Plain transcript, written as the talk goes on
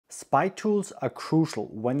Spy tools are crucial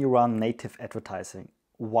when you run native advertising.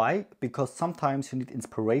 Why? Because sometimes you need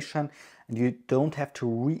inspiration and you don't have to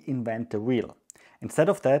reinvent the wheel. Instead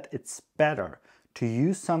of that, it's better to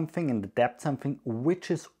use something and adapt something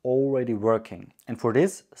which is already working. And for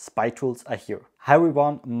this, spy tools are here. Hi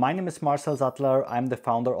everyone, my name is Marcel Sattler. I'm the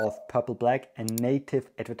founder of PurpleBlack, a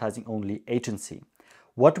native advertising only agency.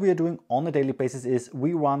 What we are doing on a daily basis is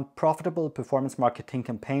we run profitable performance marketing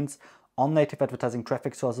campaigns on native advertising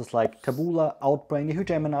traffic sources like Taboola, Outbrain, Yahoo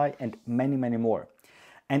Gemini, and many more.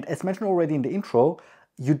 And as mentioned already in the intro,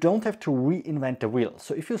 you don't have to reinvent the wheel.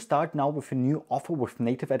 So if you start now with a new offer with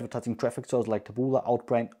native advertising traffic sources like Taboola,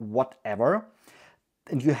 Outbrain, whatever,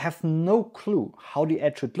 and you have no clue how the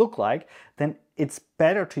ad should look like, then it's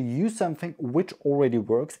better to use something which already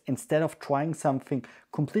works instead of trying something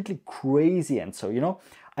completely crazy. And so,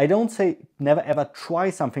 I don't say never ever try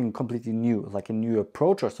something completely new, like a new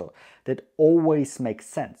approach or so. That always makes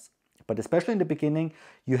sense. But especially in the beginning,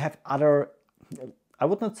 you have other, I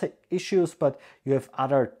would not say issues, but you have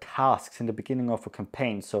other tasks in the beginning of a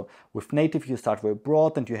campaign. So with native, you start very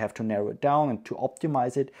broad and you have to narrow it down and to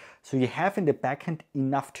optimize it. So you have in the backend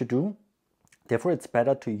enough to do. Therefore, it's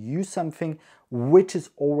better to use something which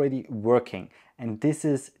is already working. And this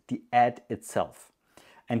is the ad itself.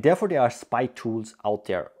 And therefore, there are spy tools out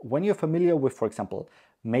there. When you're familiar with, for example,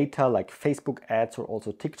 Meta, like Facebook ads or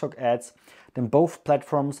also TikTok ads, then both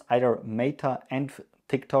platforms, either Meta and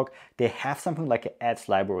TikTok, they have something like an ads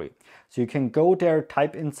library. So you can go there,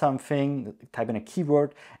 type in something, type in a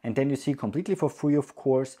keyword, and then you see completely for free, of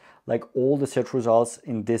course, like all the search results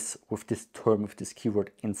in this, with this term, with this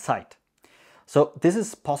keyword inside. So this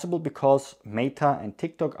is possible because Meta and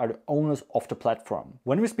TikTok are the owners of the platform.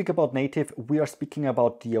 When we speak about native, we are speaking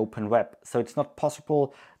about the open web. So it's not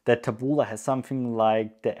possible that Taboola has something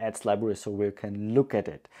like the ads library so we can look at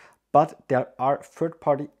it. But there are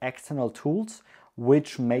third-party external tools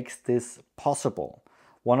which makes this possible.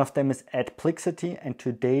 One of them is Adplexity, and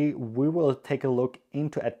today we will take a look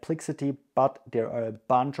into Adplexity, but there are a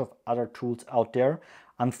bunch of other tools out there.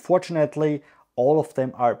 Unfortunately, all of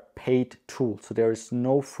them are paid tools, so there is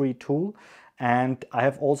no free tool. And I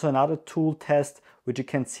have also another tool test, which you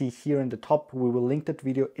can see here in the top. We will link that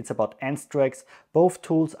video. It's about Anstrax. Both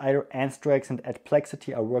tools, either Anstrax and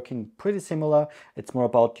Adplexity, are working pretty similar. It's more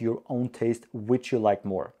about your own taste, which you like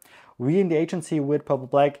more. We in the agency with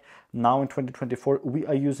PurpleBlack, now in 2024, we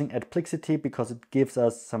are using Adplexity because it gives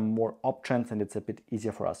us some more options and it's a bit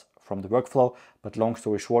easier for us from the workflow. But long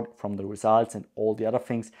story short, from the results and all the other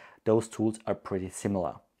things, those tools are pretty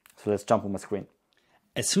similar. So let's jump on my screen.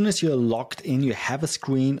 As soon as you're logged in, you have a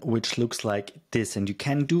screen which looks like this, and you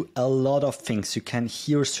can do a lot of things. You can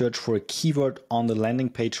here search for a keyword on the landing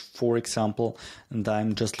page, for example, and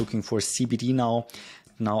I'm just looking for CBD now.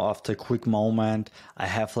 Now, after a quick moment, I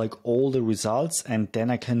have like all the results, and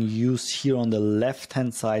then I can use here on the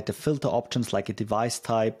left-hand side the filter options like a device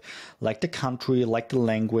type, like the country, like the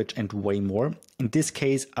language, and way more. In this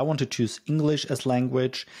case, I want to choose English as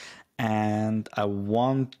language, and I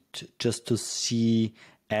want just to see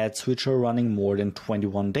ads which are running more than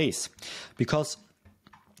 21 days. Because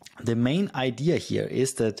the main idea here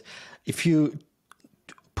is that if you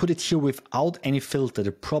put it here without any filter,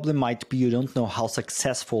 the problem might be you don't know how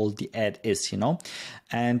successful the ad is,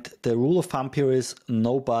 And the rule of thumb here is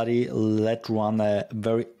nobody let run a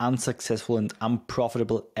very unsuccessful and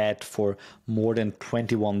unprofitable ad for more than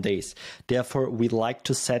 21 days. Therefore, we like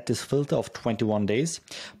to set this filter of 21 days.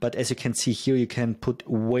 But as you can see here, you can put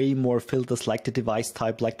way more filters like the device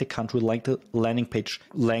type, like the country, like the landing page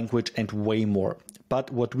language, and way more. But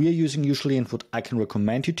what we are using usually, and what I can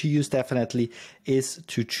recommend you to use definitely, is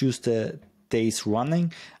to choose the days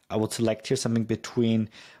running. I would select here something between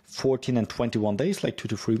 14 and 21 days, like 2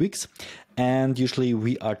 to 3 weeks. And usually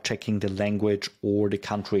we are checking the language or the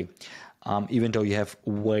country, even though you have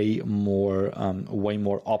way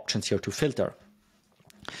more options here to filter.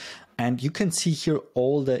 And you can see here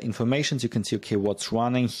all the information. You can see, okay, what's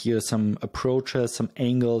running here, some approaches, some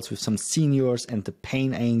angles with some seniors, and the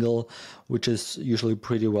pain angle, which is usually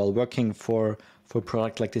pretty well working for a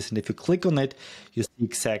product like this. And if you click on it, you see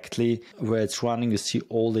exactly where it's running. You see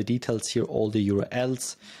all the details here, all the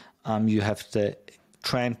URLs. You have the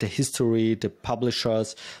trend, the history, the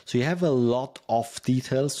publishers. So you have a lot of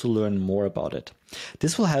details to learn more about it.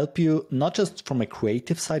 This will help you not just from a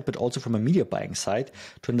creative side, but also from a media buying side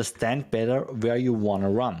to understand better where you want to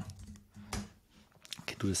run. I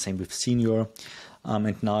can do the same with senior.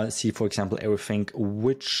 And now I see, for example, everything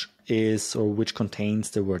which is or which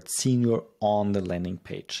contains the word senior on the landing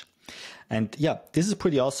page. And yeah, this is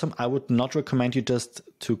pretty awesome. I would not recommend you just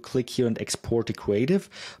to click here and export the creative,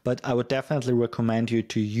 but I would definitely recommend you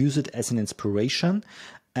to use it as an inspiration,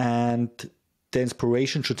 and the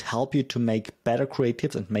inspiration should help you to make better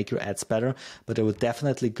creatives and make your ads better. But I would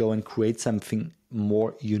definitely go and create something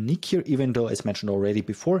more unique here, even though, as mentioned already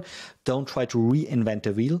before, don't try to reinvent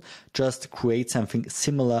the wheel, just create something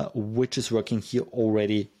similar which is working here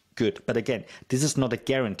already good. But again, this is not a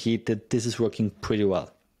guarantee that this is working pretty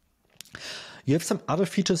well. You have some other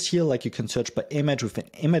features here, like you can search by image with an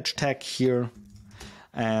image tag here,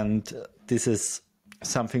 and this is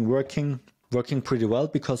something working pretty well,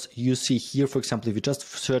 because you see here, for example, if you just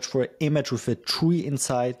search for an image with a tree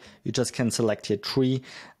inside, you just can select here tree,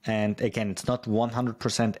 and again, it's not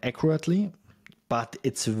 100% accurately, but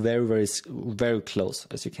it's very close,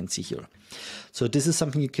 as you can see here. So this is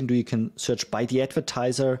something you can do. You can search by the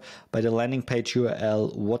advertiser, by the landing page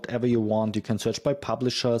URL, whatever you want. You can search by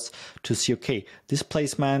publishers to see, okay, this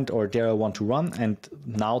placement or there I want to run, and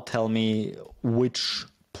now tell me which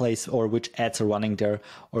place or which ads are running there,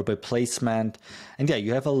 or by placement. And yeah,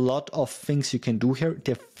 you have a lot of things you can do here.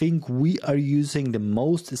 The thing we are using the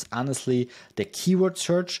most is honestly the keyword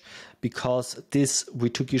search, because this we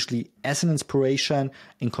took usually as an inspiration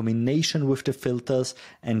in combination with the filters,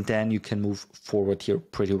 and then you can move forward here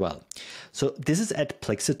pretty well. So this is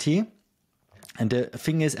Adplexity. And the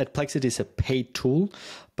thing is, Adplexity is a paid tool,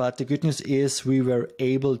 but the good news is we were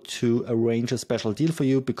able to arrange a special deal for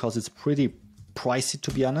you, because it's pretty pricey,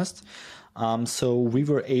 to be honest. So we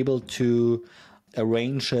were able to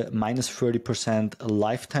arrange a -30%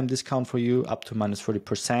 lifetime discount for you, up to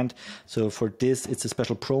 -30%. So for this, it's a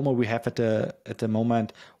special promo we have at the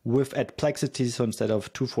moment with Adplexity. So instead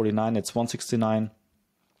of $249, it's $169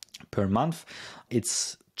 per month.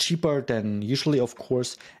 It's cheaper than usually, of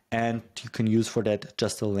course, and you can use for that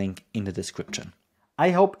just a link in the description. I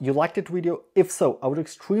hope you liked that video. If so, I would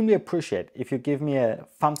extremely appreciate if you give me a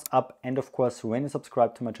thumbs up, and of course when you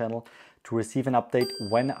subscribe to my channel to receive an update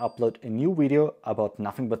when I upload a new video about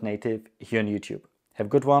nothing but native here on YouTube. Have a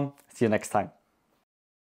good one. See you next time.